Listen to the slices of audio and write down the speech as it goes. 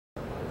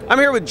I'm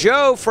here with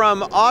Joe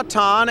from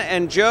Auton,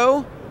 and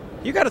Joe,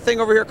 you got a thing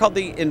over here called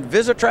the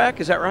InvisiTrack,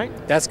 is that right?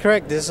 That's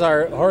correct. This is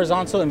our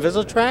horizontal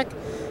InvisiTrack,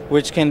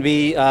 which can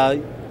be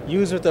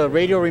used with a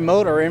radio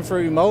remote or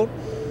infrared remote.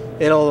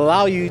 It'll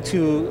allow you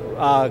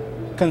to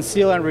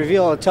conceal and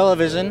reveal a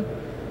television.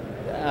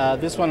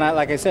 This one,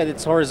 like I said,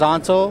 it's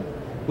horizontal.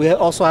 We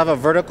also have a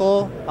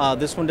vertical.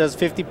 This one does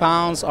 50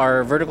 pounds.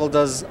 Our vertical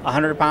does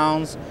 100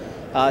 pounds.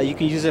 You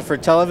can use it for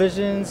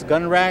televisions,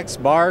 gun racks,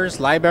 bars,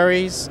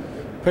 libraries,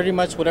 pretty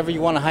much whatever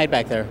you want to hide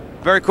back there.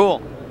 Very cool.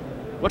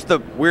 What's the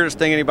weirdest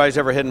thing anybody's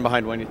ever hidden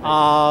behind one?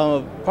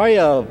 Probably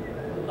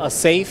a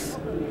safe.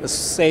 A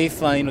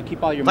safe, you know,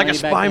 keep all your money back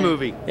like a spy there.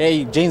 movie.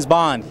 Hey, James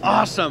Bond.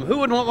 Awesome. Who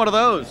wouldn't want one of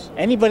those?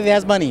 Anybody that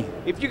has money.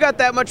 If you got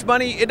that much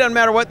money, it doesn't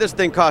matter what this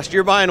thing costs.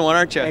 You're buying one,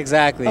 aren't you?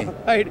 Exactly.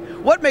 Right.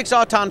 What makes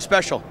Auton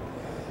special?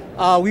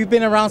 We've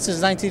been around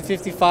since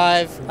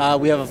 1955.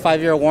 We have a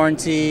 5-year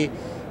warranty.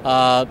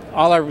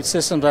 All our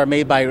systems are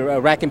made by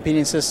rack and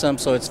pinion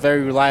systems, so it's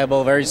very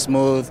reliable, very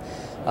smooth,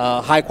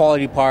 high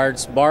quality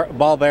parts,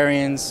 ball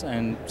bearings,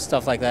 and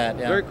stuff like that.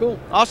 Yeah. Very cool.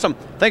 Awesome.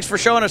 Thanks for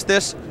showing us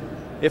this.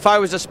 If I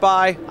was a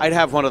spy, I'd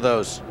have one of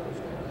those.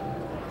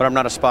 But I'm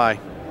not a spy,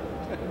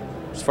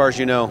 as far as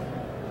you know.